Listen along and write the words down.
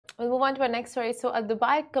We'll move on to our next story. So, a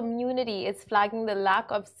Dubai community is flagging the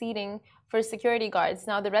lack of seating for security guards.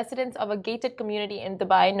 Now, the residents of a gated community in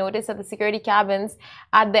Dubai noticed that the security cabins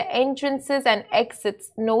at the entrances and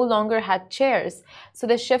exits no longer had chairs. So,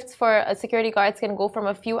 the shifts for security guards can go from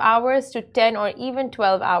a few hours to 10 or even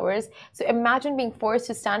 12 hours. So, imagine being forced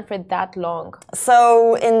to stand for that long.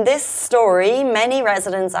 So, in this story, many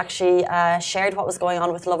residents actually shared what was going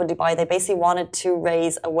on with Lovin Dubai. They basically wanted to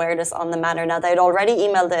raise awareness on the matter. Now, they'd already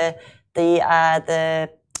emailed the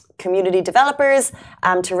community developers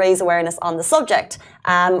to raise awareness on the subject.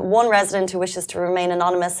 One resident who wishes to remain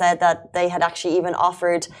anonymous said that they had actually even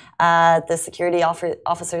offered the security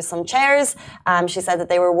officers some chairs. She said that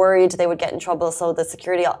they were worried they would get in trouble, so the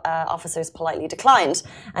security officers politely declined.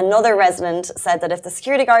 Another resident said that if the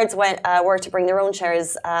security guards were to bring their own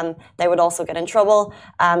chairs, they would also get in trouble.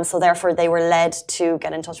 So therefore, they were led to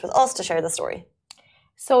get in touch with us to share the story.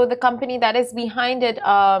 So the company that is behind it,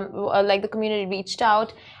 like the community reached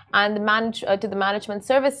out and to the management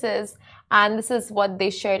services, and this is what they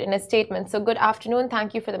shared in a statement. So, good afternoon.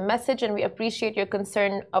 Thank you for the message, and we appreciate your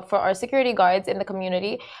concern for our security guards in the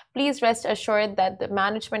community. Please rest assured that the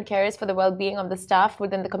management cares for the well-being of the staff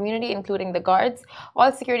within the community, including the guards. All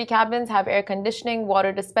security cabins have air conditioning,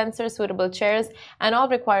 water dispensers, suitable chairs, and all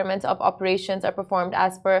requirements of operations are performed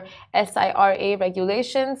as per SIRA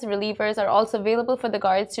regulations. Relievers are also available for the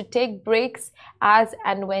guards to take breaks as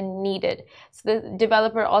and when needed. So, the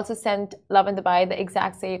developer also sent Lovin Dubai the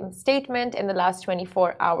exact same statement in the last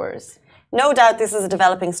 24 hours. No doubt this is a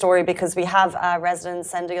developing story because we have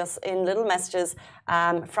residents sending us in little messages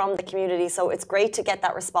from the community. So it's great to get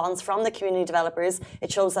that response from the community developers.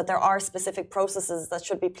 It shows that there are specific processes that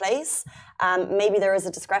should be placed. Maybe there is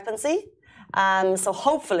a discrepancy. So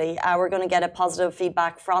hopefully we're going to get a positive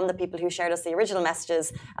feedback from the people who shared us the original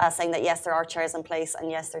messages saying that yes, there are chairs in place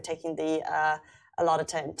and yes, they're taking a lot of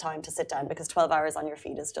time to sit down, because 12 hours on your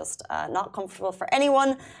feet is just not comfortable for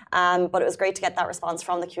anyone. But it was great to get that response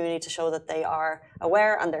from the community to show that they are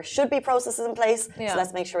aware and there should be processes in place. Yeah. So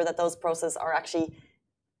let's make sure that those processes are actually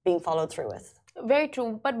being followed through with. Very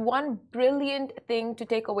true. But one brilliant thing to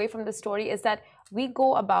take away from the story is that we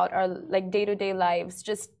go about our day-to-day lives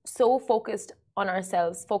just so focused on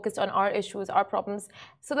ourselves, focused on our issues, our problems.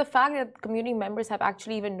 So the fact that community members have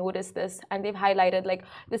actually even noticed this and they've highlighted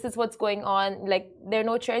this is what's going on, there are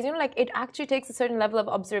no chairs, it actually takes a certain level of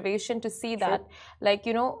observation to see that,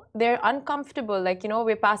 they're uncomfortable,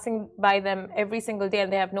 we're passing by them every single day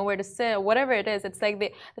and they have nowhere to sit or whatever it is. It's the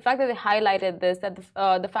fact that they highlighted this, that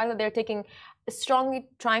the fact that they're strongly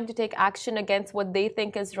trying to take action against what they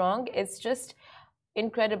think is wrong, it's just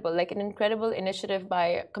incredible, an incredible initiative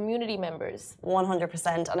by community members.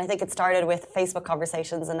 100%. And I think it started with Facebook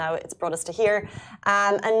conversations and now it's brought us to here.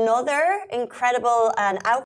 Another incredible and